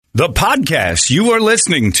The podcast you are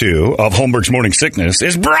listening to of Holmberg's Morning Sickness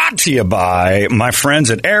is brought to you by my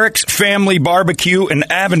friends at Eric's Family Barbecue in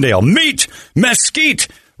Avondale. Meet, mesquite,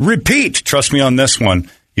 repeat. Trust me on this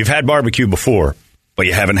one. You've had barbecue before, but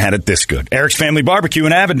you haven't had it this good. Eric's Family Barbecue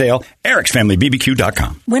in Avondale,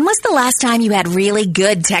 ericsfamilybbq.com. When was the last time you had really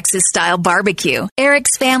good Texas-style barbecue?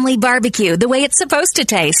 Eric's Family Barbecue, the way it's supposed to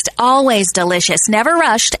taste. Always delicious, never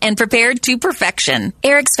rushed, and prepared to perfection.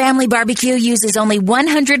 Eric's Family Barbecue uses only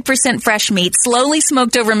 100% fresh meat, slowly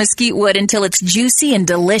smoked over mesquite wood until it's juicy and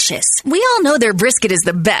delicious. We all know their brisket is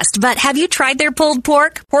the best, but have you tried their pulled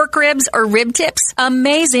pork, pork ribs, or rib tips?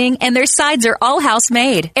 Amazing, and their sides are all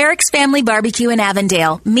house-made. Eric's Family Barbecue in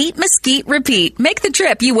Avondale. Meet, mesquite, repeat. Make the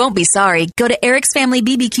trip. You won't be sorry. Go to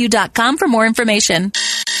ericsfamilybbq.com for more information.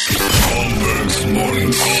 Holmberg's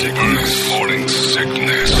Morning Sickness.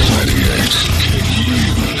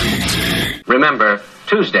 Remember,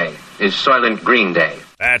 Tuesday is Soylent Green Day.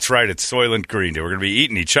 That's right. It's Soylent Green Day. We're going to be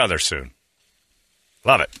eating each other soon.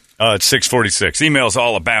 Love it. It's 6:46. Emails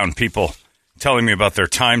all abound. People telling me about their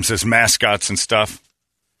times as mascots and stuff.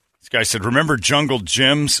 This guy said, remember Jungle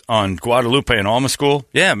Gyms on Guadalupe and Alma School?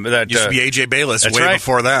 Yeah. That used to be A.J. Bayless way right.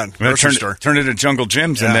 before that. Turned it into Jungle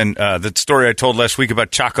Gyms. Yeah. And then the story I told last week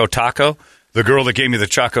about Choco Taco, the girl that gave me the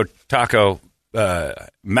Choco Taco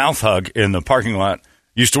mouth hug in the parking lot,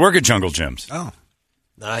 used to work at Jungle Gyms. Oh,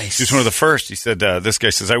 nice. She's one of the first. He said, this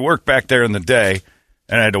guy says, I worked back there in the day,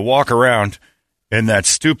 and I had to walk around in that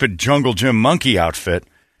stupid Jungle Gym monkey outfit.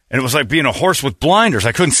 And it was like being a horse with blinders.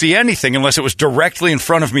 I couldn't see anything unless it was directly in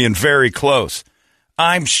front of me and very close.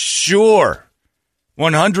 I'm sure,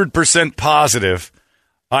 100% positive,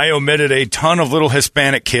 I omitted a ton of little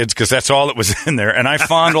Hispanic kids because that's all that was in there. And I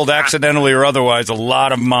fondled, accidentally or otherwise, a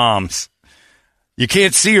lot of moms. You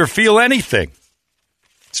can't see or feel anything.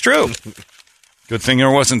 It's true. Good thing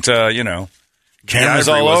there wasn't, cameras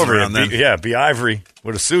all over you. B. Ivory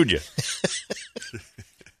would have sued you.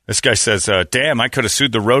 This guy says, damn, I could have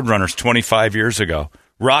sued the Roadrunners 25 years ago.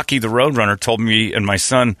 Rocky the Roadrunner told me and my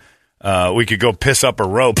son we could go piss up a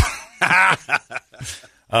rope.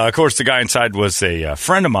 Of course, the guy inside was a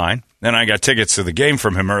friend of mine, and I got tickets to the game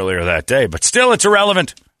from him earlier that day. But still, it's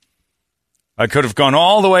irrelevant. I could have gone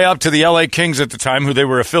all the way up to the L.A. Kings at the time, who they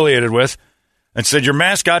were affiliated with, and said, your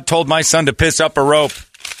mascot told my son to piss up a rope.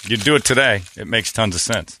 You'd do it today. It makes tons of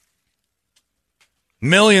sense.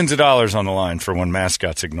 Millions of dollars on the line for when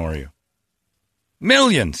mascots ignore you.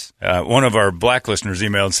 Millions. One of our black listeners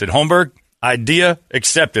emailed and said, Holmberg, idea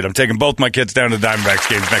accepted. I'm taking both my kids down to the Diamondbacks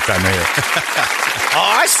games next time they're here. Oh,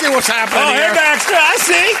 I see what's happening here. Hey, Baxter, I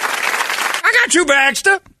see. I got you,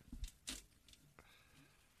 Baxter.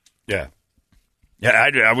 Yeah. Yeah,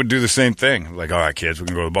 I would do the same thing. Like, all right, kids, we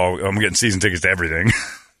can go to the ball. I'm getting season tickets to everything.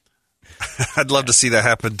 I'd love to see that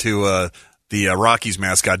happen to the Rockies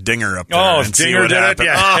mascot, Dinger, up there. Oh, and Dinger see what did happened.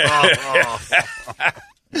 it?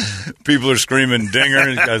 Yeah. People are screaming Dinger.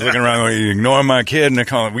 The guy's looking around going, you ignore my kid? And they're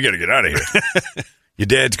calling, we got to get out of here. Your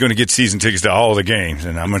dad's going to get season tickets to all the games,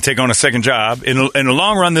 and I'm going to take on a second job. In the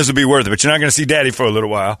long run, this will be worth it, but you're not going to see Daddy for a little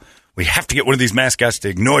while. We have to get one of these mascots to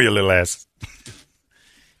ignore your little ass.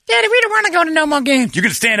 Daddy, we don't want to go to no more games. You're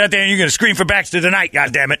going to stand out there and you're going to scream for Baxter tonight,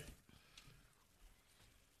 goddammit.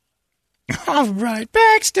 All right,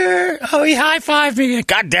 Baxter. Oh, he high-fived me.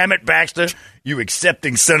 God damn it, Baxter. You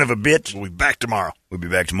accepting son of a bitch. We'll be back tomorrow. We'll be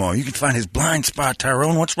back tomorrow. You can find his blind spot,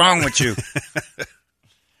 Tyrone. What's wrong with you?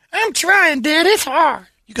 I'm trying, Dad. It's hard.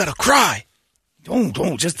 You got to cry.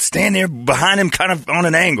 Don't. Just stand there behind him kind of on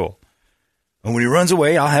an angle. And when he runs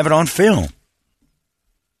away, I'll have it on film.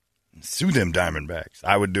 Sue them Diamondbacks.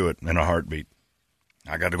 I would do it in a heartbeat.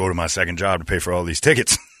 I got to go to my second job to pay for all these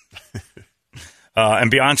tickets.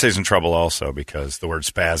 And Beyonce's in trouble also because the word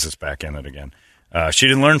spaz is back in it again. She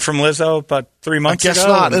didn't learn from Lizzo about 3 months ago. I guess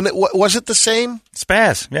not. And was it the same?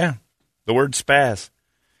 Spaz, yeah. The word spaz.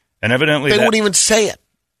 And evidently they wouldn't even say it.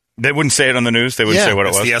 They wouldn't say it on the news. They wouldn't say what it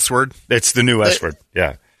was. It's the S word? It's the new S word,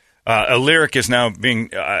 yeah. A lyric is now being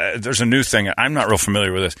there's a new thing. I'm not real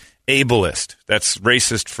familiar with this. Ableist. That's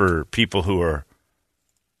racist for people who are,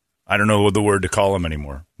 I don't know what the word to call them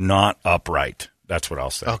anymore. Not upright. That's what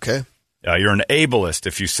I'll say. Okay. You're an ableist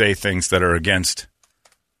if you say things that are against.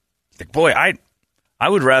 Like, boy, I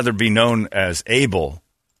would rather be known as able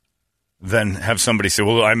than have somebody say,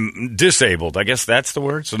 "Well, I'm disabled." I guess that's the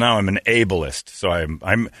word. So now I'm an ableist. So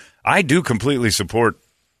I do completely support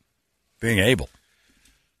being able.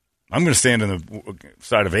 I'm going to stand on the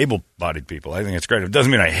side of able-bodied people. I think it's great. It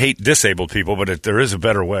doesn't mean I hate disabled people, but there is a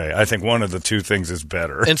better way. I think one of the two things is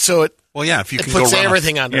better. And so if you can puts go run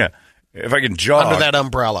everything under. Yeah. If I can jog. Under that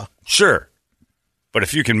umbrella. Sure. But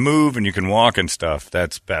if you can move and you can walk and stuff,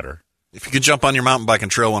 that's better. If you could jump on your mountain bike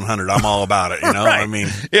and trail 100, I'm all about it. You know, Right. I mean,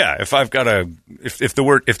 yeah, if I've got if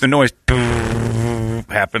the noise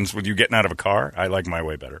happens with you getting out of a car, I like my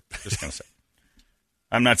way better. Just gonna say.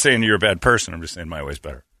 I'm not saying you're a bad person. I'm just saying my way's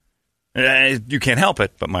better. You can't help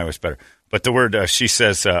it, but my way's better. But the word she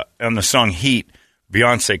says on the song "Heat,"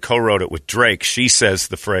 Beyonce co-wrote it with Drake. She says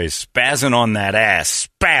the phrase "spazzing on that ass,"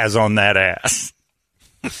 spaz on that ass.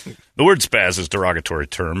 The word spaz is a derogatory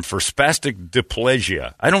term for spastic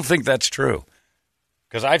diplegia. I don't think that's true.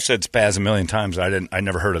 Because I've said spaz a million times. I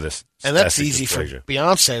never heard of this. And that's spastic easy diplegia. for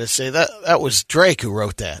Beyonce to say. That was Drake who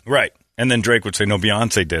wrote that. Right. And then Drake would say, no,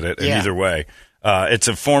 Beyonce did it. And either way, it's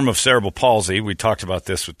a form of cerebral palsy. We talked about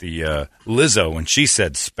this with the Lizzo when she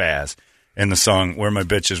said spaz in the song, Where My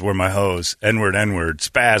Bitches, Where My Hoes, N-word, N-word,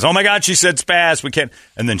 spaz. Oh, my God, she said spaz. We can't.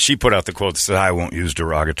 And then she put out the quote that said, I won't use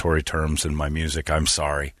derogatory terms in my music. I'm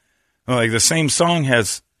sorry. Well, like the same song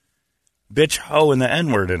has bitch, hoe, and the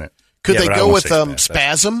N-word in it. Could Yeah, they but I go won't with say spaz.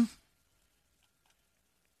 spasm?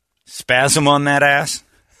 Spasm on that ass?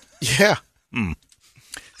 Yeah.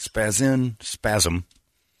 Spasm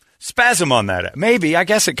on that. Maybe. I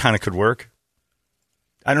guess it kind of could work.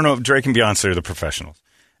 I don't know if Drake and Beyonce are the professionals.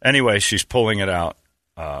 Anyway, she's pulling it out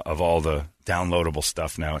of all the downloadable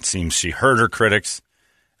stuff now. It seems she heard her critics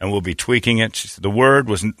and will be tweaking it. She said the word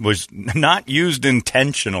was not used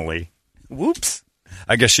intentionally. Whoops.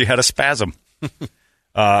 I guess she had a spasm.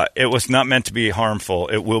 It was not meant to be harmful.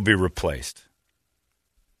 It will be replaced.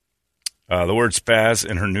 The word spaz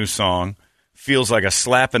in her new song feels like a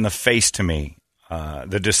slap in the face to me.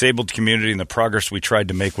 The disabled community and the progress we tried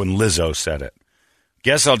to make when Lizzo said it.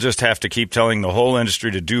 Guess I'll just have to keep telling the whole industry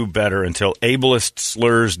to do better until ableist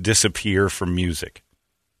slurs disappear from music.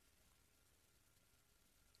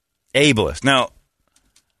 Ableist. Now,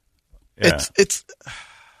 yeah. It's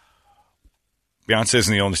Beyonce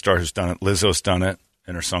isn't the only star who's done it. Lizzo's done it.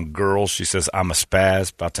 In her song Girls, she says, I'm a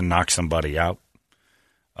spaz, about to knock somebody out.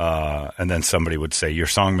 And then somebody would say, your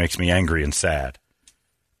song makes me angry and sad.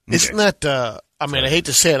 Isn't that, I mean, I hate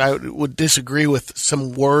to say it, I would disagree with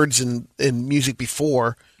some words in music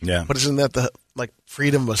before. Yeah. But isn't that the, like,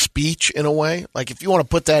 freedom of speech in a way? Like, if you want to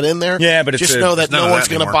put that in there, Yeah, but it's just a- know that it's none no of one's that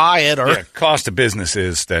going to anymore. buy it. Or Yeah, cost of business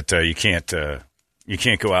is that you can't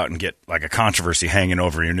go out and get like a controversy hanging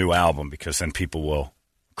over your new album because then people will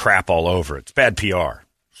crap all over it. It's bad PR.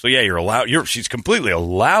 So yeah, she's completely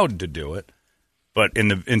allowed to do it, but in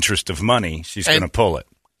the interest of money, she's going to pull it.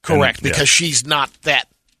 correct, And, yeah. because she's not that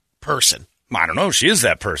person. I don't know. She is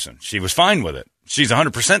that person. She was fine with it. She's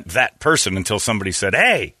 100% that person until somebody said,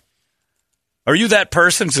 "Hey, are you that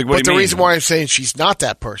person?" It's like, what But do the you mean? reason why I'm saying she's not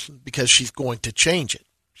that person, because she's going to change it.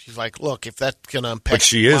 She's like, look, if that's going to impact But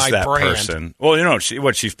she is my that brand, person. Well, you know,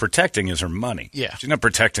 what she's protecting is her money. Yeah. She's not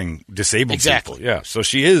protecting disabled Exactly. people. Yeah. So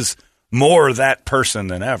she is more that person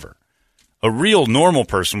than ever. A real normal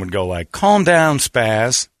person would go like, calm down,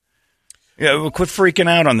 spaz. Yeah, well, quit freaking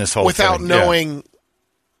out on this whole without thing. knowing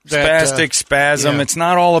that Spastic, spasm. yeah. It's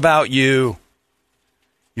not all about you.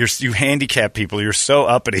 You handicap people. You're so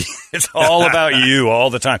uppity. It's all about you all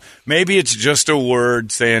the time. Maybe it's just a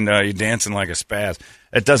word saying you're dancing like a spaz.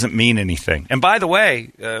 It doesn't mean anything. And by the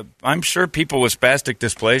way, I'm sure people with spastic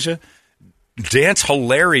dysplasia dance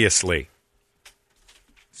hilariously.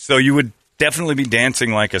 So you would definitely be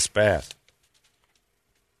dancing like a spaz.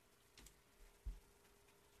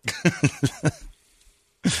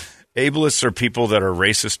 Ableists are people that are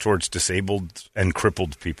racist towards disabled and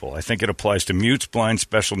crippled people. I think it applies to mutes, blind,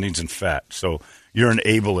 special needs, and fat. So you're an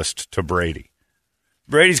ableist to Brady.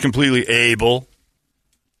 Brady's completely able.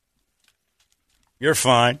 You're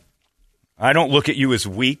fine. I don't look at you as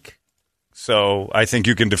weak. So I think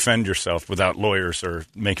you can defend yourself without lawyers or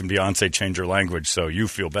making Beyonce change her language so you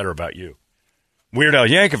feel better about you. Weird Al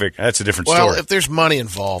Yankovic, that's a different well, story. if there's money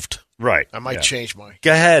involved, Right. I might Yeah. change my.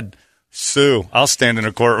 Go ahead, sue. I'll stand in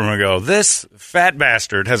a courtroom and go, this fat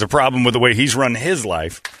bastard has a problem with the way he's run his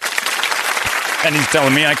life. And he's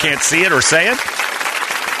telling me I can't see it or say it?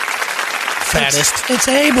 Fattest. It's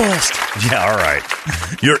ableist. Yeah, all right.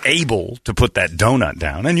 You're able to put that donut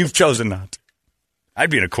down, and you've chosen not to. I'd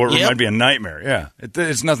be in a courtroom. Yep. I'd be a nightmare. Yeah.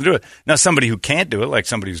 It's nothing to do with it. Now, somebody who can't do it, like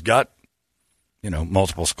somebody who's got,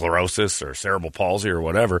 multiple sclerosis or cerebral palsy or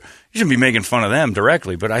whatever, you shouldn't be making fun of them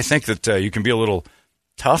directly. But I think that you can be a little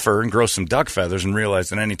tougher and grow some duck feathers and realize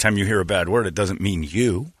that anytime you hear a bad word, it doesn't mean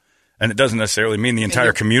you. And it doesn't necessarily mean the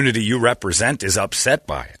entire community you represent is upset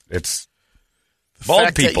by it. It's bald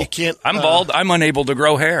fact that people. you can't, I'm bald. I'm unable to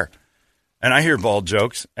grow hair. And I hear bald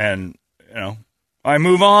jokes, and, I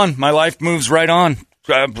move on. My life moves right on.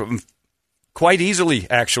 Quite easily,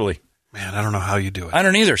 actually. Man, I don't know how you do it. I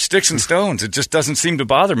don't either. Sticks and stones. It just doesn't seem to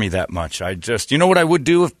bother me that much. You know what I would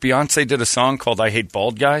do if Beyonce did a song called I Hate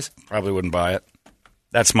Bald Guys? Probably wouldn't buy it.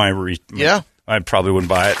 That's my Yeah. I probably wouldn't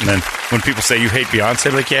buy it. And then when people say you hate Beyonce,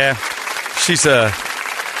 I'm like, yeah, she's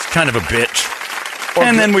kind of a bitch.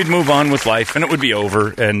 And then we'd move on with life, and it would be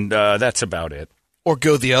over, and that's about it. Or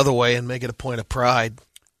go the other way and make it a point of pride.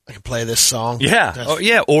 I can play this song.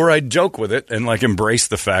 Yeah. Or I'd joke with it and embrace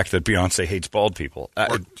the fact that Beyonce hates bald people.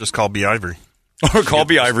 Or just call B. Ivory. Or call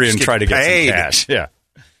B. Ivory and try to get paid. some cash. Yeah.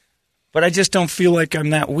 But I just don't feel like I'm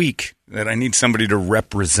that weak that I need somebody to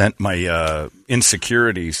represent my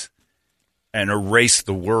insecurities and erase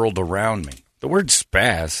the world around me. The word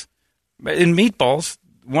spaz. In Meatballs,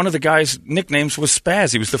 one of the guys' nicknames was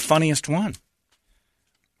Spaz. He was the funniest one.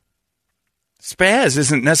 Spaz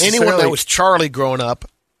isn't necessarily... Anyone that was Charlie growing up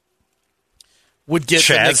would get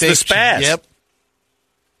Chaz the Spaz. Yep.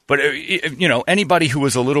 But, anybody who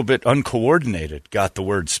was a little bit uncoordinated got the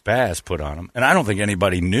word spaz put on them. And I don't think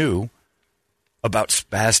anybody knew about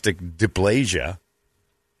spastic dysplasia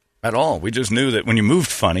at all. We just knew that when you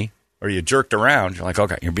moved funny or you jerked around, you're like,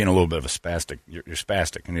 okay, you're being a little bit of a spastic. You're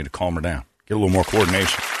spastic. You need to calm her down. Get a little more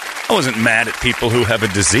coordination. I wasn't mad at people who have a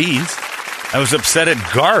disease. I was upset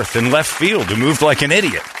at Garth in left field who moved like an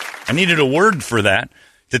idiot. I needed a word for that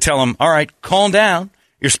to tell him, all right, calm down.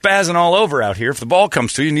 You're spazzing all over out here. If the ball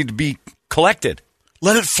comes to you, you need to be collected.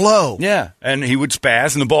 Let it flow. Yeah, and he would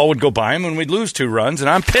spaz, and the ball would go by him, and we'd lose 2 runs, and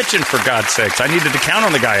I'm pitching, for God's sakes. I needed to count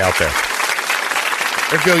on the guy out there.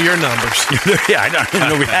 There go your numbers. Yeah, I didn't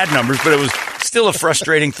know we had numbers, but it was still a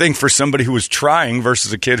frustrating thing for somebody who was trying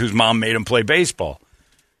versus a kid whose mom made him play baseball.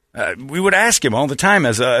 We would ask him all the time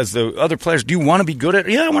as the other players, do you want to be good at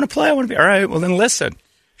it? Yeah, I want to play. I want to be. All right, well, then listen.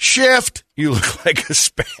 Shift. You look like a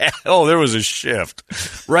spaz. Oh, there was a shift.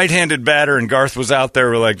 Right-handed batter, and Garth was out there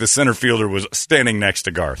where, the center fielder was standing next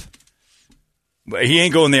to Garth. But he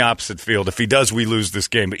ain't going the opposite field. If he does, we lose this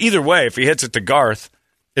game. But either way, if he hits it to Garth,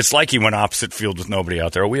 it's like he went opposite field with nobody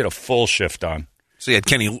out there. We had a full shift on. So you had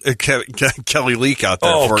Kelly Leak out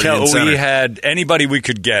there for you in center. We had anybody we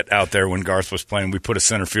could get out there when Garth was playing. We put a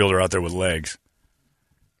center fielder out there with legs.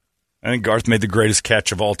 I think Garth made the greatest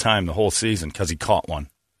catch of all time the whole season because he caught one.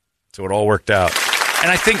 So it all worked out. And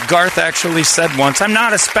I think Garth actually said once, I'm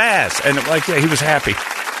not a spaz. And he was happy.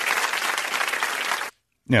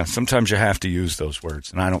 Yeah, sometimes you have to use those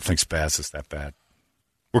words. And I don't think spaz is that bad.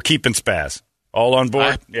 We're keeping spaz. All on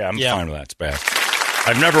board? I'm fine with that, spaz.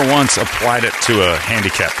 I've never once applied it to a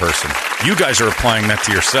handicapped person. You guys are applying that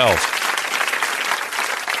to yourselves.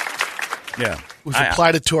 Yeah. We've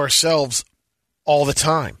applied it to ourselves all the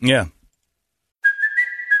time. Yeah.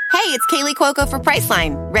 Hey, it's Kaylee Cuoco for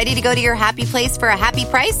Priceline. Ready to go to your happy place for a happy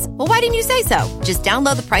price? Well, why didn't you say so? Just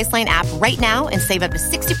download the Priceline app right now and save up to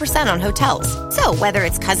 60% on hotels. So whether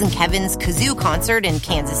it's Cousin Kevin's Kazoo Concert in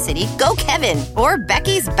Kansas City, go Kevin, or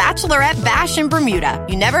Becky's Bachelorette Bash in Bermuda,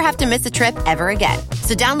 you never have to miss a trip ever again.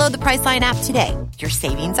 So download the Priceline app today. Your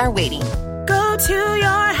savings are waiting. Go to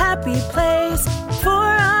your happy place for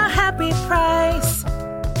a happy price.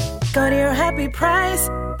 Go to your happy price,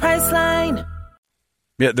 Priceline.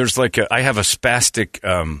 Yeah, there's I have a spastic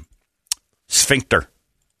sphincter.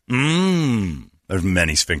 There's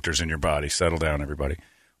many sphincters in your body. Settle down, everybody.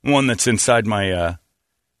 One that's inside my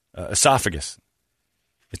esophagus.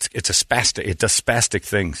 It's a spastic. It does spastic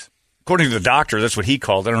things. According to the doctor, that's what he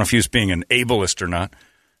called it. I don't know if he was being an ableist or not,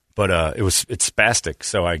 but it's spastic.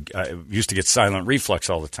 So I used to get silent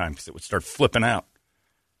reflux all the time because it would start flipping out,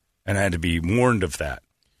 and I had to be warned of that.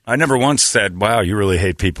 I never once said, wow, you really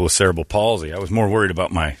hate people with cerebral palsy. I was more worried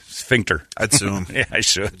about my sphincter. I'd sue him. Yeah, I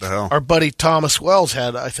should. The hell? Our buddy Thomas Wells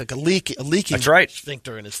had, I think, a leaking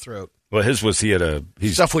sphincter in his throat. Well, his was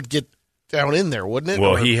stuff would get down in there, wouldn't it?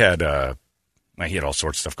 Well, he had all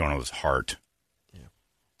sorts of stuff going on with his heart. Yeah.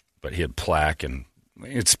 But he had plaque and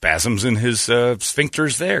he had spasms in his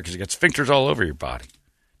sphincters there because you got sphincters all over your body.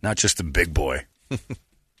 Not just the big boy.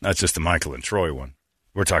 Not just the Michael and Troy one.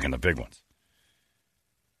 We're talking the big ones.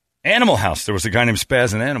 Animal House. There was a guy named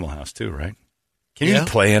Spaz in Animal House, too, right? Can you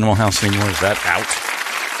play Animal House anymore? Is that out?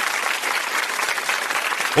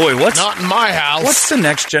 Boy, not in my house. What's the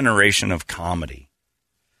next generation of comedy?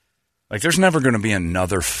 There's never going to be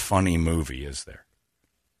another funny movie, is there?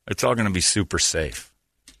 It's all going to be super safe.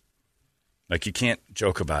 You can't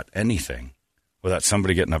joke about anything without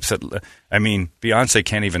somebody getting upset. I mean, Beyonce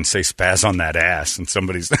can't even say spaz on that ass, and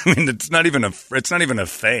somebody's. I mean, it's not even a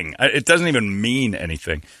thing. It doesn't even mean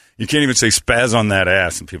anything. You can't even say spaz on that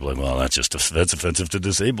ass, and people are like, well, that's offensive to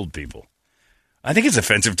disabled people. I think it's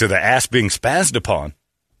offensive to the ass being spazzed upon.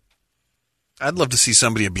 I'd love to see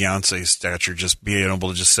somebody of Beyonce's stature just being able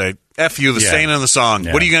to just say, F you, the saying in the song.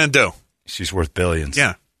 Yeah. What are you going to do? She's worth billions.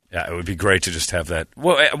 Yeah. Yeah, it would be great to just have that.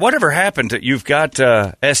 Well, whatever happened to, you've got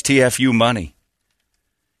STFU money.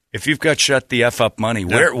 If you've got shut the F up money,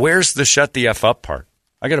 where's the shut the F up part?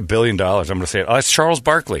 I got $1 billion. I'm going to say it. Oh, it's Charles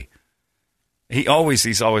Barkley. He's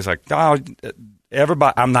always like, no,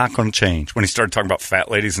 everybody, I'm not going to change. When he started talking about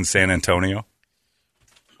fat ladies in San Antonio.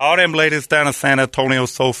 All them ladies down in San Antonio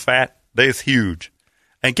so fat, they's huge.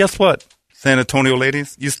 And guess what, San Antonio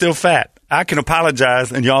ladies? You still fat. I can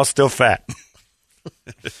apologize, and y'all still fat.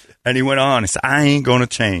 And he went on and said, I ain't going to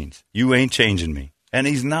change. You ain't changing me. And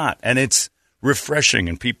he's not. And it's refreshing,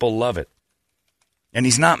 and people love it. And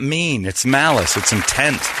he's not mean. It's malice. It's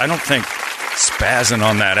intent. I don't think spazzing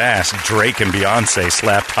on that ass, Drake and Beyonce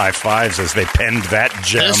slapped high fives as they penned that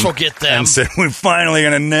gem. This will get them. And said, we're finally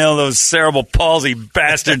going to nail those cerebral palsy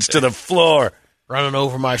bastards to the floor. Running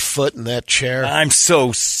over my foot in that chair. I'm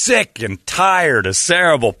so sick and tired of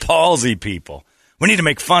cerebral palsy people. We need to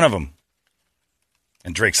make fun of them.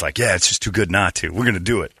 And Drake's like, yeah, it's just too good not to. We're going to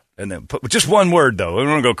do it. And then put just one word, though. We don't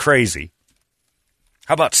want to go crazy.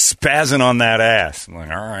 How about spazzing on that ass? I'm like,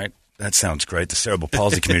 all right, that sounds great. The cerebral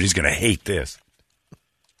palsy community is going to hate this.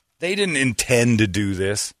 They didn't intend to do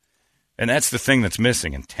this. And that's the thing that's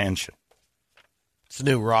missing, intention. It's a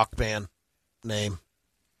new rock band name.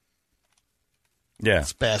 Yeah.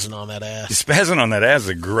 Spazzing on that ass. Spazzing on that ass is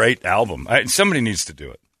a great album. Somebody needs to do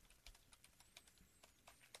it.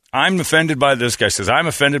 I'm offended by this guy says, I'm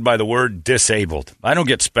offended by the word disabled. I don't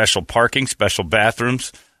get special parking, special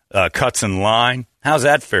bathrooms, cuts in line. How's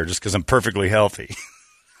that fair just because I'm perfectly healthy?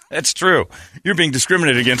 That's true. You're being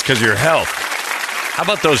discriminated against because of your health. How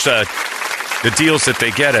about those the deals that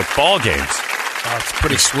they get at ball games? Oh, it's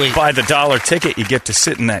pretty sweet. Buy the $1 ticket, you get to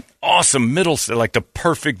sit in that awesome middle, like the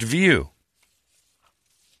perfect view.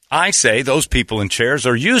 I say those people in chairs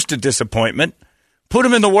are used to disappointment. Put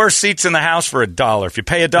them in the worst seats in the house for $1. If you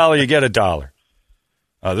pay $1, you get $1.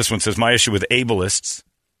 This one says, my issue with ableists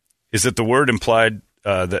is that the word implies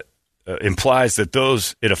that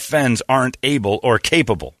those it offends aren't able or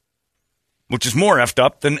capable, which is more effed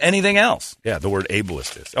up than anything else. Yeah, the word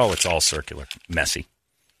ableist is. Oh, it's all circular, messy,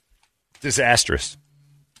 disastrous.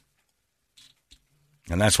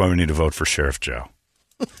 And that's why we need to vote for Sheriff Joe.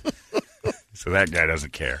 So that guy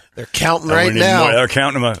doesn't care. They're counting right now. They're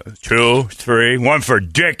counting them. 2, 3, 1 for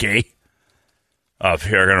Dickie. Up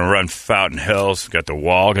here, going to run Fountain Hills. Got the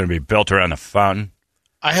wall going to be built around the fountain.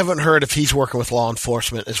 I haven't heard if he's working with law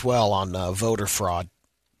enforcement as well on voter fraud.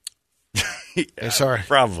 Yeah, sorry.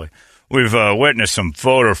 Probably. We've witnessed some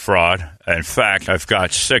voter fraud. In fact, I've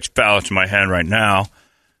got 6 ballots in my hand right now.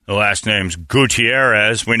 The last name's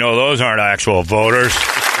Gutierrez. We know those aren't actual voters.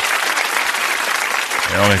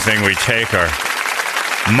 The only thing we take are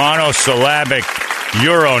monosyllabic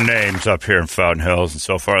Euro names up here in Fountain Hills, and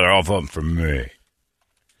so far they're all voting for me.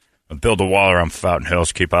 I'll build a wall around Fountain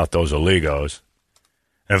Hills, keep out those illegos.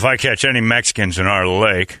 And if I catch any Mexicans in our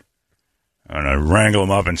lake, I'm going to wrangle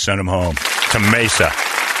them up and send them home to Mesa,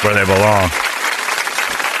 where they belong.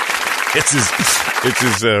 It's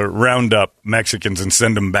his round up Mexicans and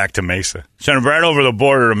send them back to Mesa. Send them right over the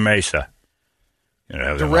border to Mesa.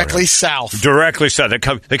 Directly south. Directly south.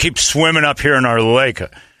 They keep swimming up here in our lake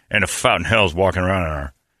and the Fountain Hills, walking around in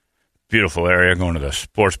our beautiful area, going to the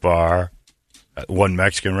sports bar, one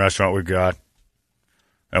Mexican restaurant we've got,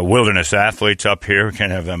 wilderness athletes up here. We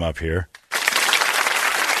can't have them up here.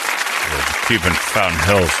 We're keeping Fountain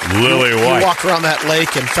Hills lily white. You walk around that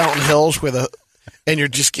lake in Fountain Hills and you're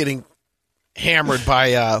just getting hammered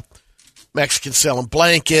by Mexicans selling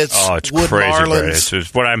blankets, it's wood crazy, marlins. Brady.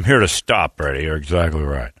 It's what I'm here to stop, Brady. You're exactly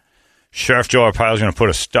right. Sheriff Joe Arpaio is going to put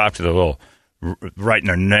a stop to the little writing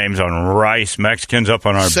their names on rice Mexicans up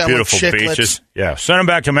on our selling beautiful chiclets. beaches. Yeah, send them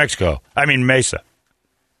back to Mexico. I mean Mesa.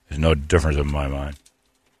 There's no difference in my mind.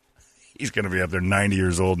 He's going to be up there 90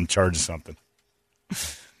 years old and charge something.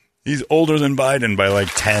 He's older than Biden by like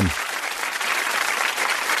 10.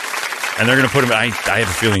 And they're going to put him. I have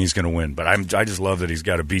a feeling he's going to win, but I just love that he's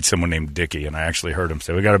got to beat someone named Dickie. And I actually heard him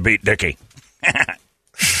say, "We got to beat Dickie."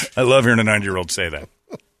 I love hearing a 90-year-old say that.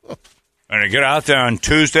 I'm going to get out there on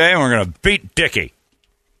Tuesday, and we're going to beat Dickie.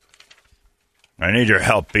 I need your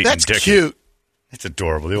help beating Dickie. That's cute. It's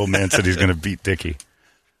adorable. The old man said he's going to beat Dickie.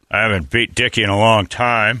 I haven't beat Dickie in a long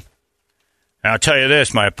time. And I'll tell you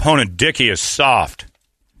this: my opponent Dickie is soft.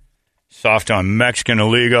 Soft on Mexican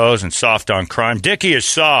illegos and soft on crime. Dickie is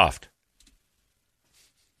soft.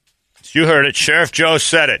 You heard it. Sheriff Joe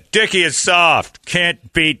said it. Dickie is soft.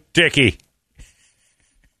 Can't beat Dickie.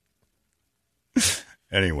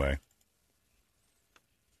 Anyway.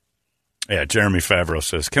 Yeah, Jeremy Favreau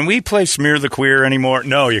says, can we play Smear the Queer anymore?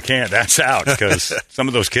 No, you can't. That's out because some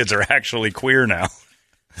of those kids are actually queer now.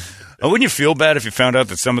 Wouldn't you feel bad if you found out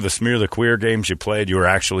that some of the Smear the Queer games you played, you were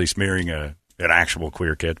actually smearing an actual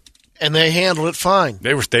queer kid? And they handled it fine.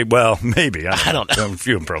 Well, maybe. I don't know. A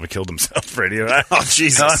few of them probably killed themselves, Brady. Oh,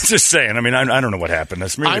 Jesus. No, I'm just saying. I mean, I don't know what happened.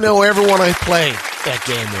 I know everyone I played that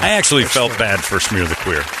game with. I actually felt bad for Smear the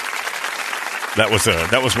Queer. That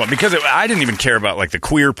was one, because I didn't even care about like the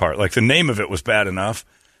queer part. Like the name of it was bad enough.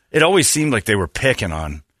 It always seemed like they were picking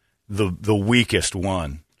on the weakest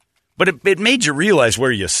one. But it made you realize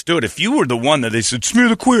where you stood. If you were the one that they said, Smear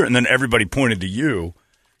the Queer, and then everybody pointed to you,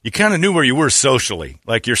 you kind of knew where you were socially.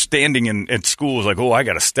 Like you're standing at school, like, oh, I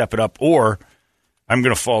got to step it up, or I'm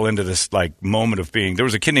going to fall into this like moment of being. There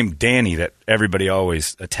was a kid named Danny that everybody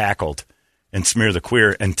always tackled and Smear the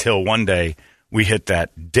Queer until one day we hit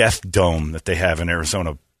that death dome that they have in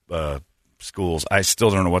Arizona schools. I still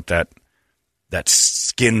don't know what that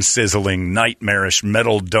skin-sizzling, nightmarish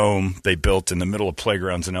metal dome they built in the middle of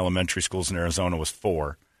playgrounds in elementary schools in Arizona was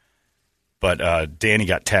for. But Danny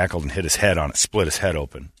got tackled and hit his head on it, split his head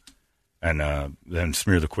open. And then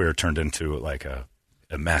Smear the Queer turned into like a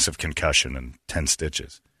massive concussion and 10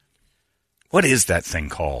 stitches. What is that thing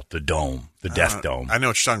called? The dome, the death dome. I know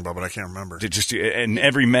what you're talking about, but I can't remember. And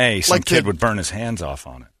every May, some kid would burn his hands off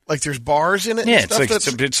on it. Like there's bars in it? Yeah,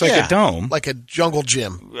 it's like a dome. Like a jungle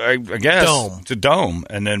gym. I guess. Dome. It's a dome.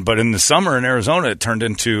 But in the summer in Arizona, it turned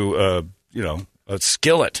into, a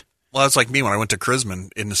skillet. Well, it's like me when I went to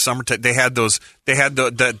Chrisman in the summer. They had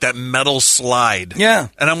that metal slide. Yeah.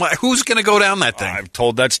 And I'm like, who's going to go down that thing? I've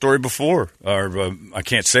told that story before. Or I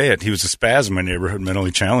can't say it. He was a spaz in my neighborhood,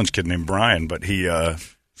 mentally challenged kid named Brian, but he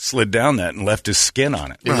slid down that and left his skin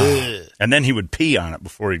on it. And then he would pee on it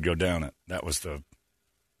before he'd go down it. That was the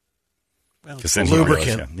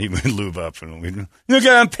lubricant. He would lube up and we'd, look,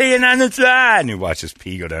 I'm peeing on the slide. And he'd watch his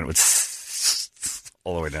pee go down. It would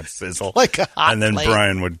all the way down, sizzle. Like a hot And then plate.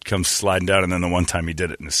 Brian would come sliding down, and then the one time he did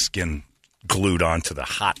it, and his skin glued onto the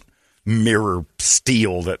hot mirror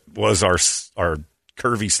steel that was our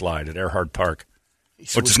curvy slide at Earhart Park,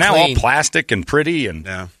 which is now all plastic and pretty.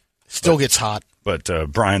 And Still gets hot. But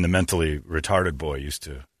Brian, the mentally retarded boy, used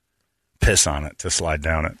to piss on it to slide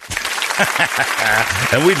down it.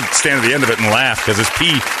 And we'd stand at the end of it and laugh because his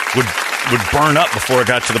pee would burn up before it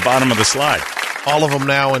got to the bottom of the slide. All of them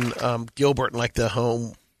now in Gilbert and like the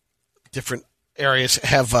home, different areas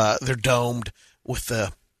have they're domed with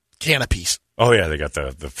the canopies. Oh yeah, they got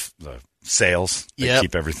the sails. They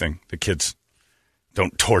keep everything. The kids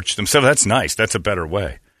don't torch them, so that's nice. That's a better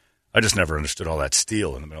way. I just never understood all that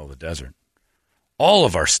steel in the middle of the desert. All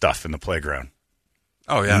of our stuff in the playground.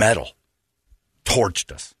 Oh yeah, metal.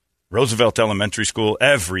 Torched us. Roosevelt Elementary School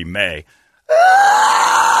every May.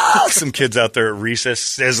 Some kids out there at recess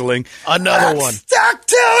sizzling. Another one. Stuck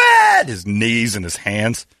to it! His knees and his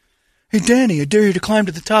hands. Hey, Danny, I dare you to climb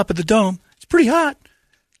to the top of the dome. It's pretty hot.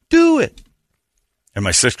 Do it. And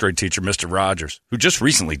my 6th grade teacher, Mr. Rogers, who just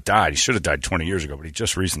recently died. He should have died 20 years ago, but he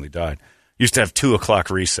just recently died. Used to have 2 o'clock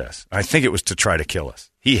recess. I think it was to try to kill us.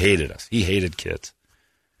 He hated us. He hated kids.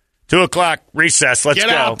 2 o'clock recess. Let's Get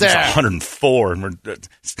go. out there. It's 104, and we're...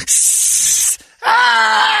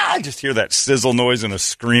 I just hear that sizzle noise and a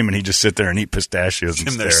scream, and he'd just sit there and eat pistachios and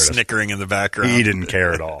and stare they're at us. snickering in the background. He didn't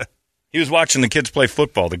care at all. He was watching the kids play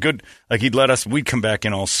football. He'd let us, we'd come back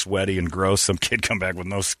in all sweaty and gross. Some kid come back with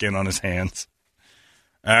no skin on his hands.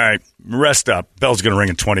 All right, rest up. Bell's going to ring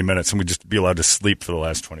in 20 minutes, and we'd just be allowed to sleep for the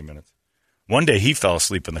last 20 minutes. One day, he fell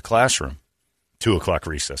asleep in the classroom, 2 o'clock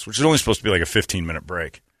recess, which is only supposed to be like a 15-minute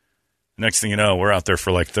break. Next thing you know, we're out there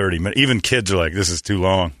for like 30 minutes. Even kids are like, this is too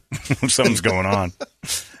long. Something's going on.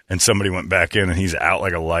 And somebody went back in, and he's out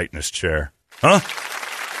like a light in his chair. Huh?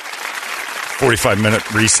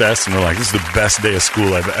 45-minute recess, and we're like, this is the best day of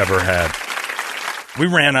school I've ever had. We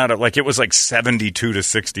ran out of, it was like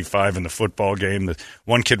 72-65 in the football game. The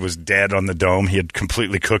one kid was dead on the dome. He had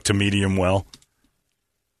completely cooked to medium well.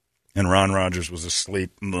 And Ron Rogers was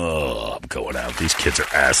asleep. Oh, I'm going out. These kids are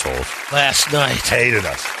assholes. Last night. Hated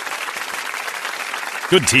us.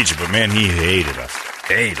 Good teacher, but man, he hated us.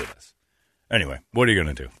 Hated us. Anyway, what are you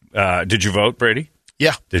going to do? Did you vote, Brady?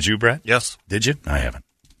 Yeah. Did you, Brett? Yes. Did you? I haven't.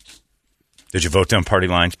 Did you vote down party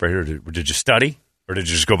lines, Brady, or did you study? Or did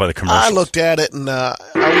you just go by the commercials? I looked at it and I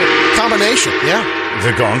went combination, yeah.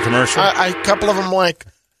 The Gone commercial? A couple of them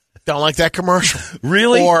don't like that commercial.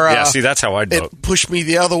 Really? Or, yeah, see, that's how I'd vote. It pushed me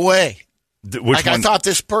the other way. Which I thought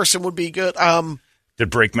this person would be good. Did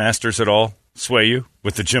Breakmasters at all sway you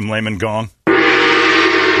with the Jim Lehman gong?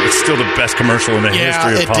 It's still the best commercial in the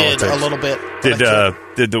history of politics. Yeah, it did a little bit.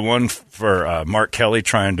 Did the one for Mark Kelly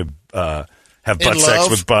trying to have butt sex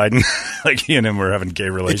with Biden? Like he and him were having gay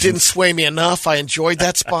relations. It didn't sway me enough. I enjoyed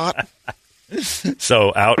that spot.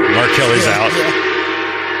 So out. Mark Kelly's out. Yeah.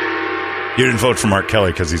 You didn't vote for Mark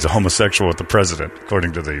Kelly because he's a homosexual with the president,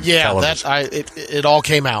 according to the television. It all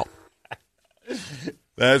came out.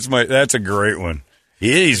 That's a great one.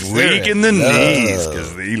 He's weak in the knees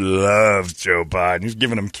because he loves Joe Biden. He's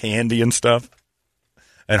giving them candy and stuff.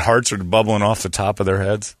 And hearts are bubbling off the top of their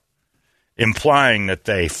heads, implying that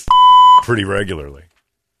they pretty regularly.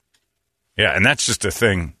 Yeah, and that's just a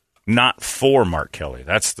thing, not for Mark Kelly.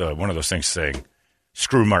 That's one of those things saying,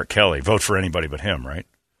 screw Mark Kelly, vote for anybody but him, right?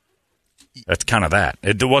 That's kind of that.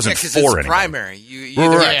 It wasn't for anybody. It's primary. You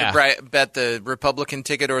either have to bet the Republican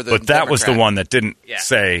ticket or the But that Democrat. was the one that didn't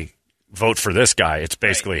say, vote for this guy. It's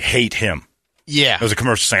basically hate him. Yeah. There was a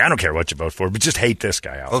commercial saying, I don't care what you vote for, but just hate this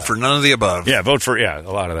guy out. Vote for none of the above. Yeah, vote for, a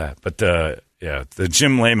lot of that. But, the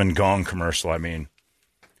Jim Lehman Gong commercial, I mean,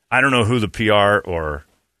 I don't know who the PR or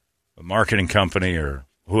the marketing company or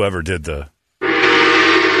whoever did got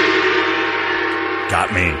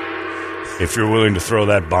me. If you're willing to throw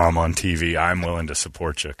that bomb on TV, I'm willing to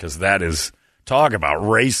support you, because that is, talk about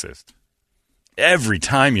racist. Every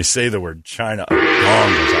time you say the word China, a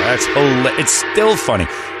gong goes on. That's hilarious. It's still funny.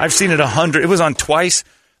 I've seen it 100. It was on twice.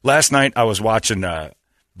 Last night I was watching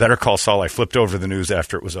Better Call Saul. I flipped over the news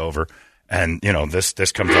after it was over, and this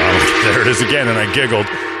comes on. There it is again, and I giggled.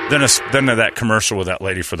 Then that commercial with that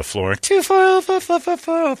lady for the floor.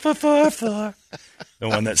 2444444. The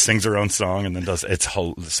one that sings her own song and then does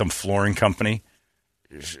some flooring company.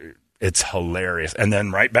 It's hilarious. And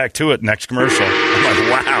then right back to it, next commercial. I'm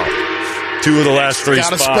like, wow. 2 of the last 3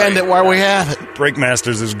 spots. Gotta spend it while we have it.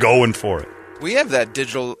 Breakmasters is going for it. We have that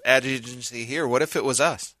digital ad agency here. What if it was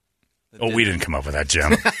us? We didn't come up with that,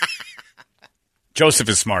 Jim. Joseph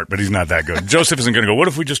is smart, but he's not that good. Joseph isn't going to go, what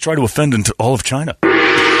if we just try to offend into all of China?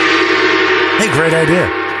 Hey, great idea.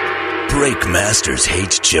 Breakmasters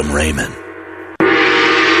hates Jim Raymond.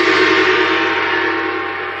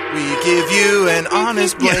 We give you an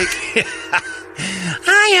honest Blake.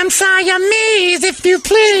 I am Siamese, if you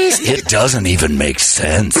please. It doesn't even make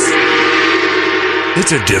sense.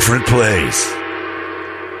 It's a different place.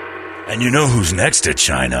 And you know who's next to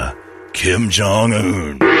China? Kim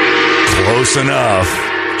Jong-un. Close enough.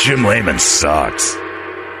 Jim Lehman sucks.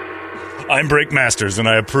 I'm Breakmasters, and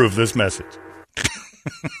I approve this message.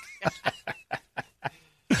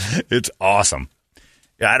 It's awesome.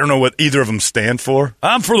 Yeah, I don't know what either of them stand for.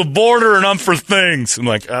 I'm for the border and I'm for things. I'm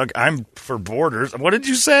like, I'm for borders. What did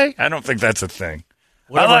you say? I don't think that's a thing.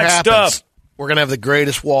 Whatever I like happens, stuff. We're going to have the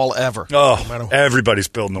greatest wall ever. Oh, everybody's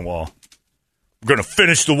building the wall. We're going to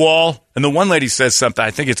finish the wall. And the one lady says something,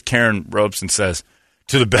 I think it's Karen Robeson, says,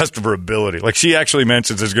 to the best of her ability. Like, she actually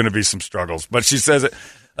mentions there's going to be some struggles. But she says it,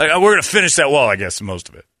 like, we're going to finish that wall, I guess, most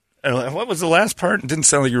of it. And like, what was the last part? It didn't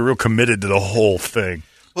sound like you were real committed to the whole thing.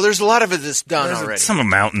 Well, there's a lot of it that's done already. Some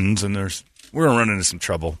mountains, and we're going to run into some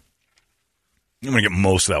trouble. I'm going to get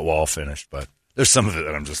most of that wall finished, but there's some of it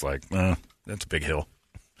that I'm just like, that's a big hill.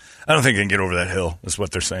 I don't think they can get over that hill, is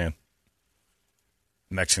what they're saying.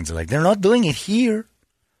 The Mexicans are like, they're not doing it here.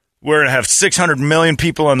 We're going to have 600 million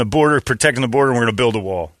people on the border, protecting the border, and we're going to build a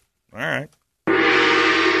wall. All right.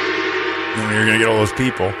 And you're going to get all those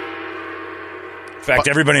people. In fact,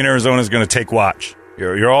 everybody in Arizona is going to take watch.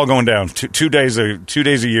 You're all going down. 2 days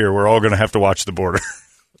a year, we're all going to have to watch the border.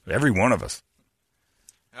 Every one of us.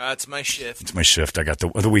 It's my shift. It's my shift. I got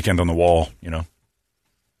the weekend on the wall, You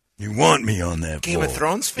want me on that Game wall. of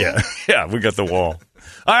Thrones fan? Yeah, we got the wall.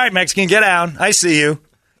 All right, Mexican, get down. I see you.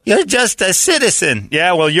 You're just a citizen.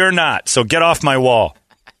 Yeah, well, you're not, so get off my wall.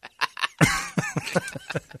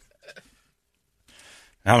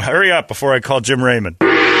 Now, hurry up before I call Jim Raymond. He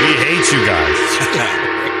hates you guys.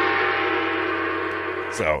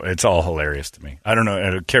 So it's all hilarious to me. I don't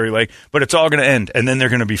know, Carrie Lake, but it's all going to end, and then they're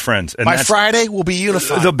going to be friends. And by Friday, we'll be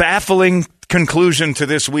unified. The baffling conclusion to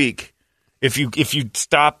this week, if you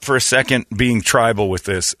stop for a second being tribal with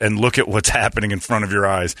this and look at what's happening in front of your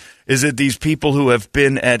eyes, is that these people who have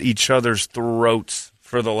been at each other's throats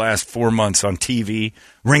for the last 4 months on TV,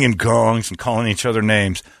 ringing gongs and calling each other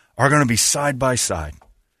names, are going to be side by side,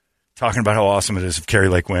 talking about how awesome it is if Carrie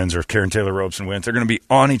Lake wins or if Karen Taylor Robeson wins. They're going to be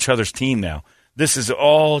on each other's team now. This is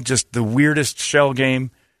all just the weirdest shell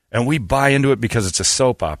game, and we buy into it because it's a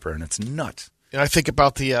soap opera, and it's nuts. And I think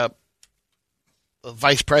about the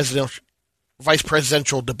vice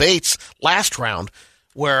presidential debates last round,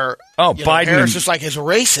 where Biden Harris is like, is a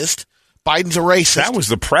racist. Biden's a racist. That was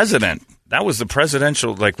the president. That was the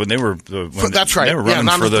presidential, like when they were that's right. They were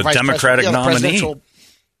running for the Democratic nominee.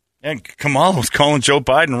 And Kamala was calling Joe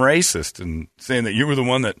Biden racist and saying that you were the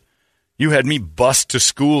one that you had me bust to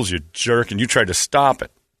schools, you jerk, and you tried to stop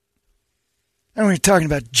it. And we were talking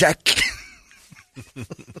about Jack.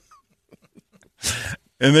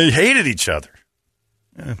 And they hated each other.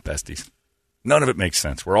 Besties. None of it makes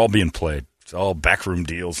sense. We're all being played. It's all backroom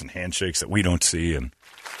deals and handshakes that we don't see, and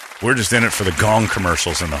we're just in it for the gong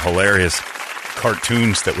commercials and the hilarious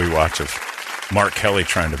cartoons that we watch of Mark Kelly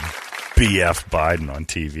trying to BF Biden on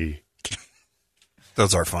TV.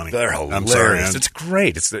 Those are funny. They're hilarious. I'm sorry, man. It's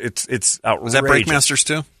great. It's outrageous. Was that Breakmasters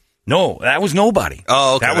too? No, that was nobody.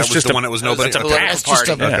 Oh, okay. That was just the one that was nobody. It's a Okay.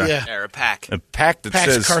 political party. Yeah. Or a pack. A pack that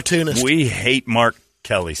Pack's says, cartoonist. we hate Mark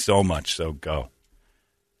Kelly so much, so go.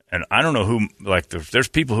 And I don't know who, like, there's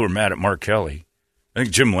people who are mad at Mark Kelly. I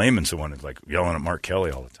think Jim Lehman's the one who's, like, yelling at Mark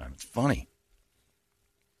Kelly all the time. It's funny.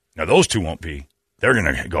 Now, those two won't be. They're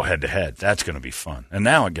going to go head-to-head. That's going to be fun. And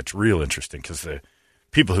now it gets real interesting because the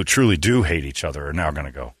people who truly do hate each other are now going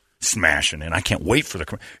to go smashing in. I can't wait for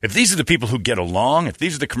if these are the people who get along, if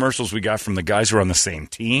these are the commercials we got from the guys who are on the same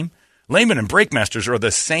team, Lehman and Breakmasters are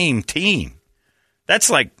the same team. That's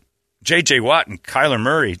like J.J. Watt and Kyler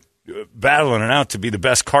Murray battling it out to be the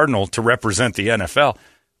best Cardinal to represent the NFL.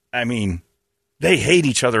 I mean, they hate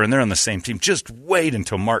each other and they're on the same team. Just wait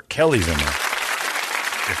until Mark Kelly's in there.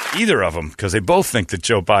 If either of them, because they both think that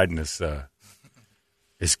Joe Biden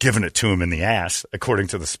is giving it to him in the ass, according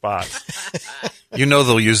to the spots. You know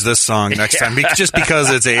they'll use this song next time just because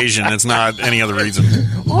it's Asian. It's not any other reason.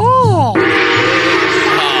 Oh.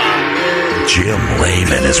 Jim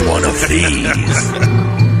Lehman is one of these.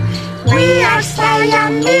 We are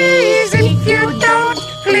Siamese, if you don't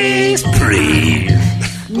please. Breathe.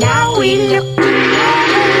 Now we look.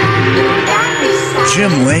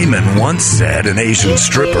 Jim Lehman once said an Asian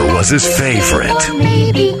stripper was his favorite.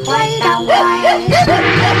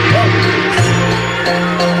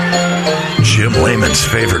 Jim Lehman's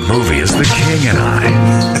favorite movie is The King and I.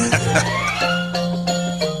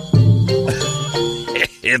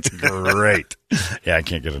 It's great. Yeah, I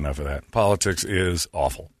can't get enough of that. Politics is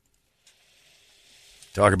awful.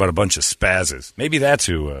 Talk about a bunch of spazzes. Maybe that's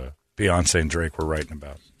who Beyonce and Drake were writing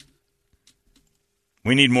about.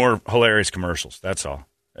 We need more hilarious commercials. That's all.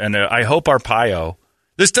 And I hope Arpaio.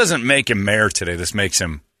 This doesn't make him mayor today. This makes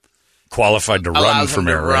him qualified to run for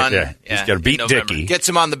mayor. Right? Yeah. He's got to beat Dickey. Gets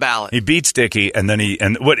him on the ballot. He beats Dickey, and then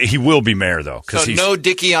he will be mayor though. So no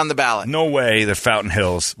Dickey on the ballot. No way that Fountain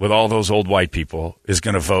Hills, with all those old white people, is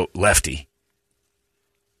going to vote lefty.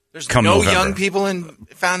 There's Come no November. young people in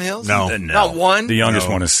Fountain Hills? No. Not one? The youngest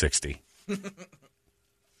one is 60.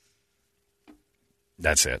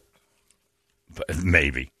 That's it. But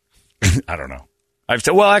maybe. I don't know.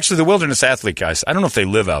 Actually, the Wilderness Athlete guys, I don't know if they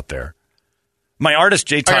live out there. My artist,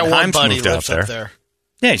 J. Todd Himes, moved out there.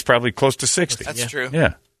 Yeah, he's probably close to 60. That's true.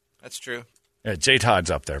 Yeah. That's true. Yeah, J. Todd's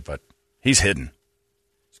up there, but he's hidden.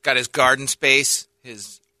 He's got his garden space,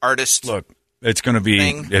 his artist. Look, it's going to be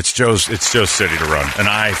thing. it's Joe's city to run, and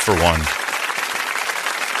I, for one,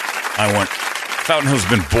 Fountain Hill's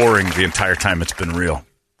been boring the entire time it's been real.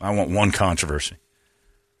 I want one controversy.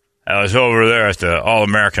 I was over there at the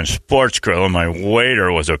All-American Sports Grill, and my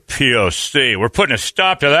waiter was a POC. We're putting a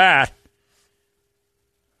stop to that.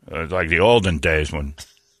 It's like the olden days when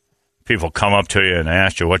people come up to you and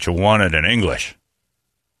ask you what you wanted in English,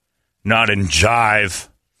 not in jive.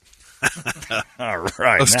 All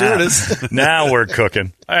right. Stewardess. Now we're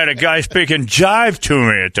cooking. I had a guy speaking jive to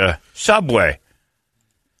me at the Subway.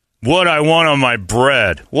 What I want on my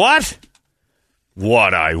bread. What?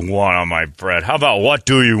 What I want on my bread. How about what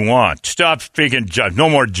do you want? Stop speaking jive. No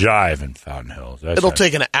more jive in Fountain Hills. It'll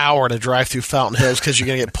take an hour to drive through Fountain Hills because you're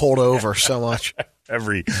going to get pulled over so much.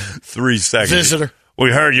 Every 3 seconds. Visitor.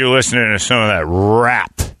 We heard you listening to some of that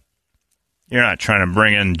rap. You're not trying to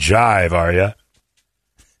bring in jive, are you?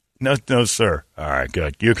 No, sir. All right,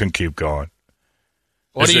 good. You can keep going.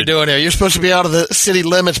 What are you doing here? You're supposed to be out of the city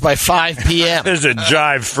limits by 5 p.m. This is a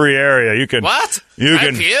jive-free area. You can What? You 5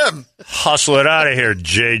 can p.m.? hustle it out of here,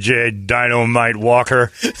 JJ Dynamite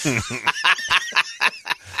Walker.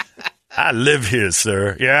 I live here,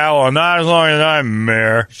 sir. Yeah, well, not as long as I'm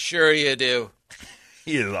mayor. Sure you do.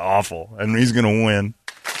 He is awful, and he's going to win.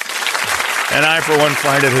 And I, for one,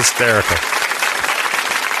 find it hysterical.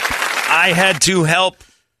 I had to help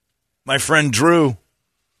my friend Drew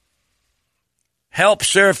help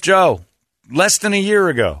Sheriff Joe less than a year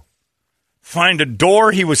ago find a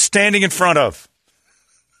door he was standing in front of.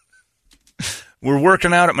 We're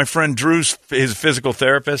working out at my friend Drew's, his physical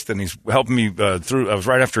therapist, and he's helping me through. I was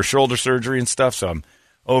right after shoulder surgery and stuff, so I'm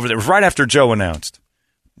over there. It was right after Joe announced.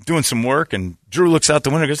 Doing some work, and Drew looks out the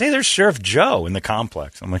window and goes, "Hey, there's Sheriff Joe in the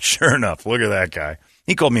complex." I'm like, sure enough, look at that guy.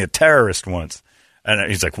 He called me a terrorist once. And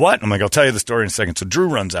he's like, what? I'm like, I'll tell you the story in a second. So Drew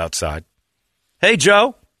runs outside. Hey,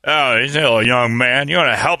 Joe. Oh, he's a little young man. You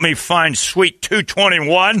want to help me find Suite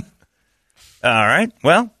 221? All right.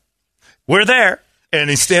 Well, we're there. And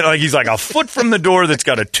he's standing like he's like a foot from the door that's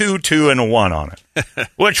got a 2, 2, and a 1 on it.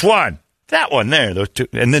 Which one? That one there. Those two.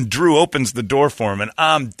 And then Drew opens the door for him, and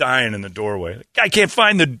I'm dying in the doorway. The guy can't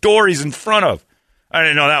find the door he's in front of. I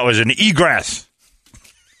didn't know that was an egress.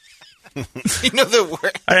 You know the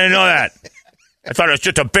word. I didn't know that. I thought it was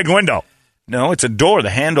just a big window. No, it's a door. The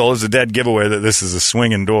handle is a dead giveaway that this is a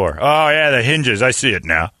swinging door. Oh, yeah, the hinges. I see it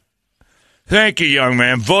now. Thank you, young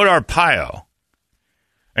man. Vote Arpaio.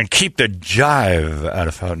 And keep the jive out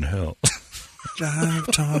of Fountain Hills.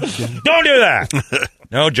 Jive talking. Don't do that.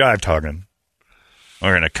 No jive talking.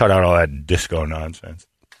 We're going to cut out all that disco nonsense.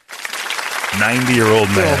 90-year-old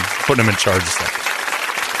man. Putting him in charge of stuff.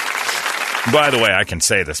 By the way, I can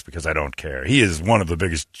say this because I don't care. He is one of the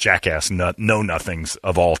biggest jackass know-nothings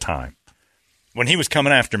of all time. When he was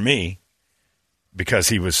coming after me, because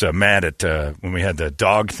he was mad at when we had the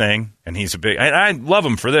dog thing, and he's a big... I love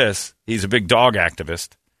him for this. He's a big dog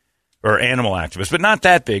activist. Or animal activist, but not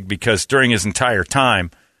that big because during his entire time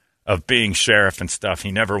of being sheriff and stuff,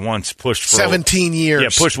 he never once pushed for 17 years. Yeah,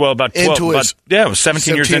 pushed about 12. It was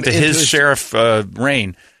 17 years into his sheriff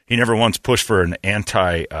reign. He never once pushed for an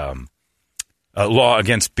anti law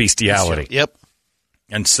against bestiality. Yep.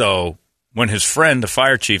 And so when his friend, the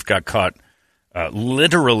fire chief, got caught,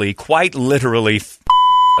 quite literally,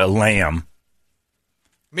 a lamb.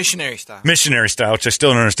 Missionary style, which I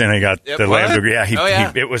still don't understand how he got the lamb degree.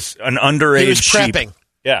 Yeah, it was an underage He was sheep. prepping.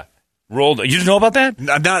 Yeah. Rolled. You didn't know about that?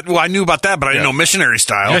 I knew about that, but I didn't know missionary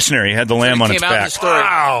style. Missionary. He had the lamb on its back.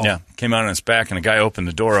 Wow. Yeah. Came out on its back, and a guy opened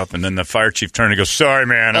the door up, and then the fire chief turned and goes, "Sorry,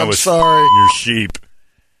 man. I was sorry. Your sheep."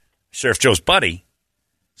 Sheriff Joe's buddy.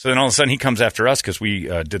 So then all of a sudden he comes after us because we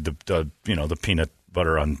did the peanut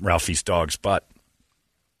butter on Ralphie's dog's butt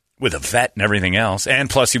with a vet and everything else. And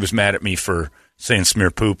plus he was mad at me for saying smear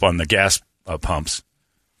poop on the gas pumps.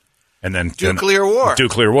 And then nuclear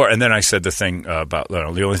war. And then I said the thing about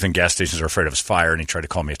the only thing gas stations are afraid of is fire, and he tried to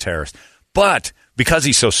call me a terrorist. But because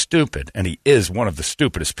he's so stupid, and he is one of the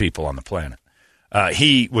stupidest people on the planet,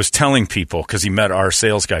 he was telling people, because he met our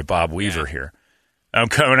sales guy, Bob Weaver, here, I'm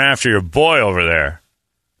coming after your boy over there.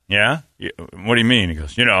 Yeah? What do you mean? He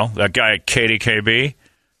goes, that guy at KDKB?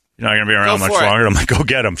 You're not going to be around much longer. I'm like, go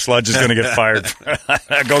get him. Sludge is going to get fired.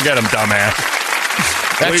 Go get him, dumbass.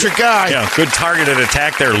 That's your guy. Yeah, good targeted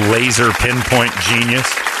attack there, laser pinpoint genius.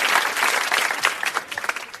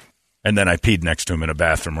 And then I peed next to him in a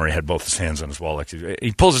bathroom where he had both his hands on his wall.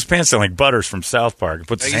 He pulls his pants down like Butters from South Park and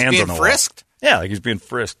puts his hands on the frisked? wall. Yeah, like he's being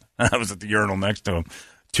frisked. I was at the urinal next to him.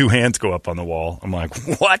 2 hands go up on the wall. I'm like,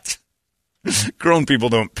 what? Grown people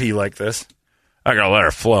don't pee like this. I got to let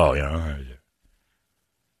her flow,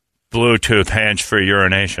 Bluetooth hands-free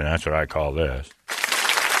urination. That's what I call this.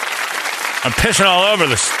 I'm pissing all over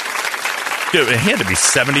this. Dude, he had to be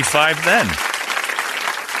 75 then.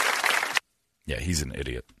 Yeah, he's an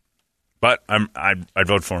idiot. But I'd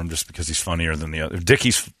vote for him just because he's funnier than the other.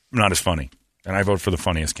 Dickie's not as funny, and I vote for the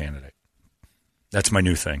funniest candidate. That's my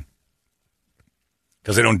new thing.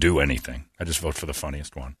 Because I don't do anything. I just vote for the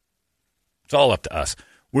funniest one. It's all up to us.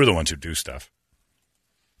 We're the ones who do stuff.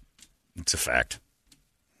 It's a fact.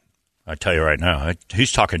 I tell you right now,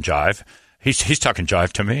 he's talking jive. He's talking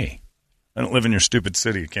jive to me. I don't live in your stupid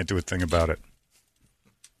city. You can't do a thing about it.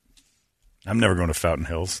 I'm never going to Fountain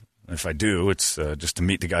Hills. If I do, it's just to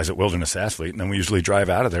meet the guys at Wilderness Athlete, and then we usually drive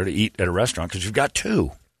out of there to eat at a restaurant because you've got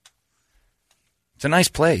 2. It's a nice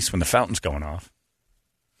place when the fountain's going off.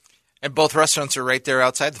 And both restaurants are right there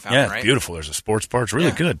outside the fountain, right? Yeah, it's beautiful. There's a sports bar. It's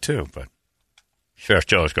really good, too. But Sheriff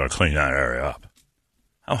Joe's got to clean that area up.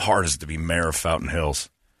 How hard is it to be mayor of Fountain Hills?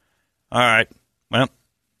 All right. Well,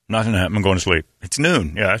 nothing happened. I'm going to sleep. It's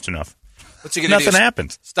noon. Yeah, that's enough. What's he going to do? Nothing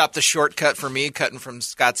happens. Stop the shortcut for me, cutting from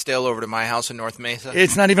Scottsdale over to my house in North Mesa?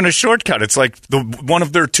 It's not even a shortcut. It's like one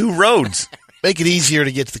of their 2 roads. Make it easier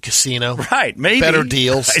to get to the casino. Right, maybe. Better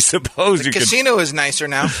deals. I suppose the casino is nicer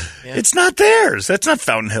now. Yeah. It's not theirs. That's not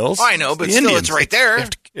Fountain Hills. Oh, I know, but still, it's right there.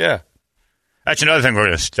 Yeah. That's another thing we're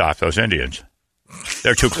going to stop, those Indians.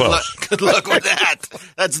 They're too close. Good luck with that.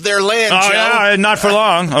 That's their land, Joe. Yeah, not for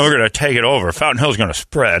long. We're going to take it over. Fountain Hill's going to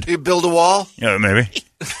spread. You build a wall? Yeah, maybe.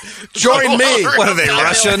 Join me. What are they,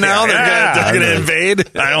 Russia now? They're going to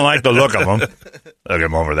invade? I don't like the look of them. Look at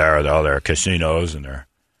them over there with all their casinos and their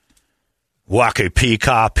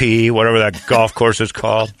Waukee-Pee-Ka-Pee, whatever that golf course is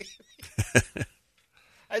called.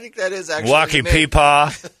 I think that is actually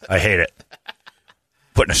Waukee-Pee-Paw. I hate it.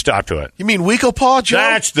 Putting a stop to it. You mean Weeko-Paw, Joe?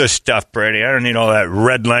 That's the stuff, Brady. I don't need all that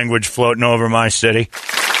red language floating over my city.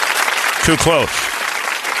 Too close.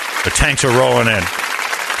 The tanks are rolling in.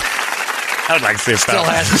 I'd like to see if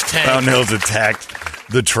Fountain Hills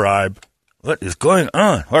attacked the tribe. What is going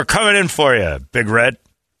on? We're coming in for you, Big Red.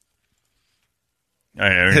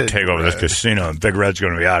 We're going to take over this casino, and Big Red's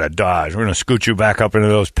going to be out of Dodge. We're going to scoot you back up into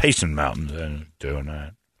those Payson Mountains and doing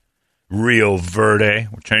that. Rio Verde.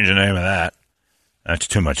 We'll change the name of that. That's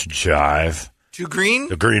too much jive. Too green?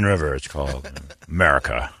 The Green River, it's called.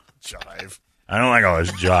 America. Jive. I don't like all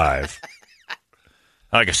this jive.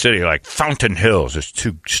 I like a city like Fountain Hills. It's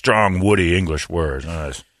two strong, woody English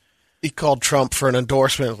words. He called Trump for an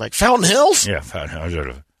endorsement. Like, Fountain Hills? Yeah, Fountain Hills.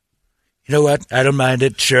 You know what? I don't mind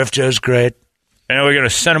it. Sheriff Joe's great. And we're going to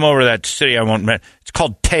send him over to that city I won't mention. It's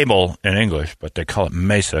called Table in English, but they call it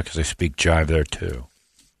Mesa because they speak jive there, too.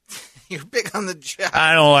 You're big on the jive.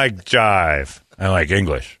 I don't like jive. I like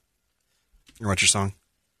English. You want your song?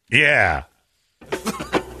 Yeah.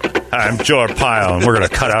 Hi, I'm Joe Arpaio, and we're going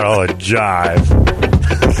to cut out all the jive.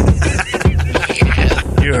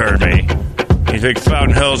 You heard me. You think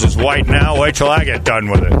Fountain Hills is white now? Wait till I get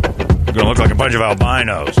done with it. You're going to look like a bunch of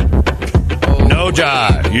albinos. No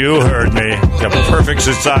jive. You heard me. The perfect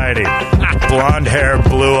society. Blonde hair,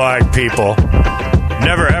 blue-eyed people.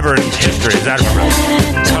 Never ever in history. That's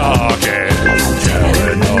talking.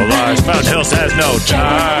 Telling no lies. Fountain Hills has no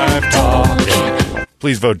jive talking.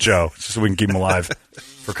 Please vote Joe, just so we can keep him alive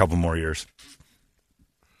for a couple more years.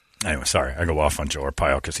 Anyway, sorry. I go off on Joe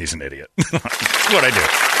Arpaio because he's an idiot. That's what I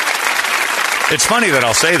do. It's funny that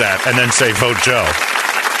I'll say that and then say vote Joe.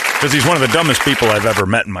 Because he's one of the dumbest people I've ever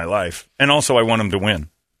met in my life. And also I want him to win.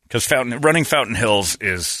 Because running Fountain Hills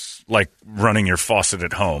is like running your faucet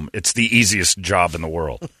at home. It's the easiest job in the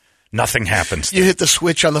world. Nothing happens. You hit the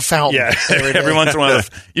switch on the fountain. Yeah, every once in a while.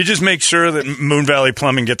 You just make sure that Moon Valley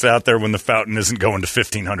Plumbing gets out there when the fountain isn't going to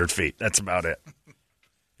 1,500 feet. That's about it.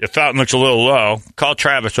 If fountain looks a little low, call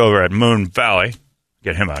Travis over at Moon Valley.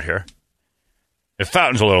 Get him out here. If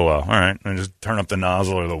fountain's a little low, all right, and just turn up the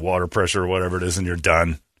nozzle or the water pressure or whatever it is, and you're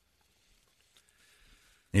done.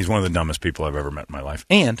 He's one of the dumbest people I've ever met in my life.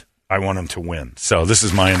 And I want him to win. So this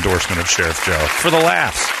is my endorsement of Sheriff Joe. For the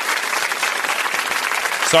laughs.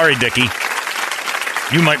 Sorry, Dickie.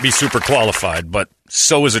 You might be super qualified, but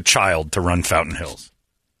so is a child to run Fountain Hills.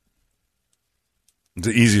 It's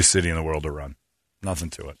the easiest city in the world to run. Nothing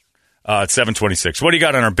to it. It's 7:26. What do you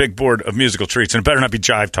got on our big board of musical treats? And it better not be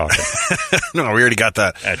jive talking. No, we already got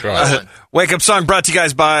that. That's right. Wake Up Song brought to you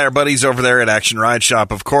guys by our buddies over there at Action Ride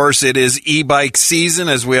Shop. Of course, it is e-bike season,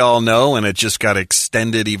 as we all know, and it just got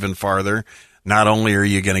extended even farther. Not only are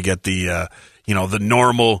you going to get the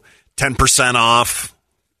normal 10% off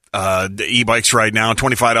the e-bikes right now,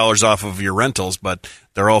 $25 off of your rentals, but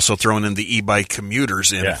they're also throwing in the e-bike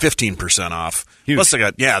commuters in 15% off. Huge. Plus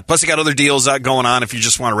they got other deals out going on. If you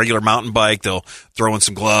just want a regular mountain bike, they'll throw in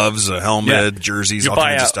some gloves, a helmet, jerseys, all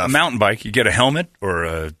kinds of stuff. You buy a mountain bike, you get a helmet or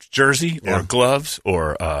a jersey or gloves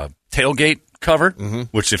or a tailgate cover,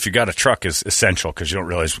 which if you got a truck is essential because you don't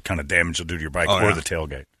realize what kind of damage you'll do to your bike or the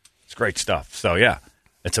tailgate. It's great stuff. So,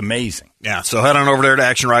 it's amazing. Yeah, so head on over there to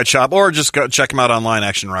Action Ride Shop or just go check them out online.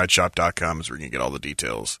 ActionRideShop.com is where you can get all the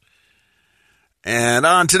details. And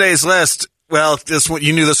on today's list, well, this one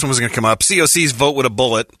you knew this one was going to come up. COC's Vote with a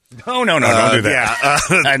Bullet. Oh, no, don't do that.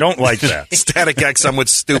 Yeah, I don't like that. Static X, I'm with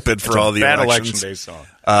Stupid for all the bad elections. Election Day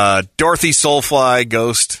song. Dorothy, Soulfly,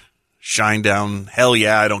 Ghost, Shinedown. Hell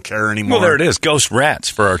yeah, I don't care anymore. Well, there it is. Ghost Rats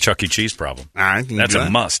for our Chuck E. Cheese problem. All right, that's a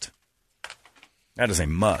must. That is a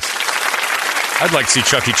must. I'd like to see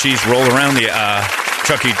Chuck E. Cheese roll around the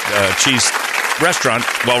Chuck E. Cheese restaurant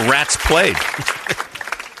while Rats played.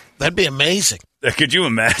 That'd be amazing. Could you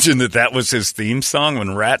imagine that was his theme song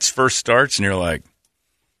when Rats first starts and you're like,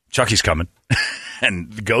 Chucky's coming.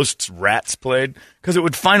 And the Ghosts Rats played? Because it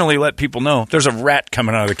would finally let people know there's a rat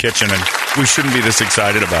coming out of the kitchen and we shouldn't be this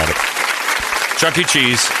excited about it. Chuck E.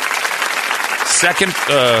 Cheese, second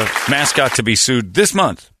mascot to be sued this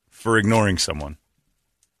month for ignoring someone.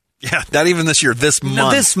 Yeah, not even this year, this month.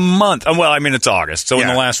 No, this month. Well, I mean, it's August, so in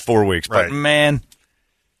the last 4 weeks. But, man.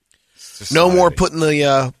 No more putting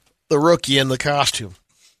the rookie in the costume.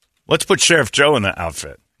 Let's put Sheriff Joe in the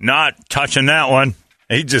outfit. Not touching that one.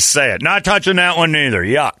 He'd just say it. Not touching that one neither.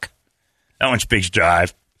 Yuck. That one speaks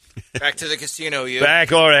jive. Back to the casino, you.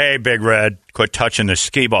 Back over. Hey, Big Red. Quit touching the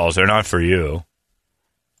skee balls. They're not for you.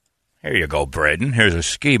 Here you go, Braden. Here's a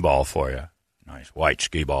skee ball for you. Nice white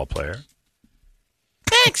skee ball player.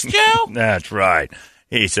 Thanks, Joe. That's right.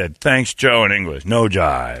 He said, thanks, Joe, in English. No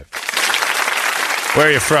jive. Where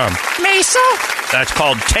are you from? Mesa. That's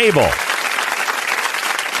called Table.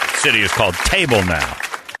 The city is called Table now.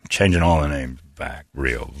 Changing all the names back.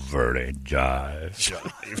 Rio Verde jive.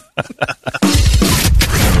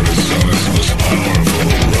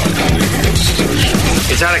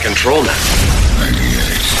 It's out of control now. 98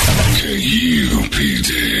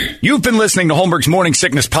 KUPD. You've been listening to Holmberg's Morning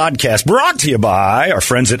Sickness Podcast, brought to you by our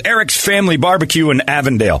friends at Eric's Family Barbecue in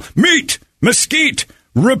Avondale. Meet, mesquite,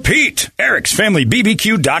 repeat.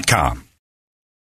 Eric'sFamilyBBQ.com.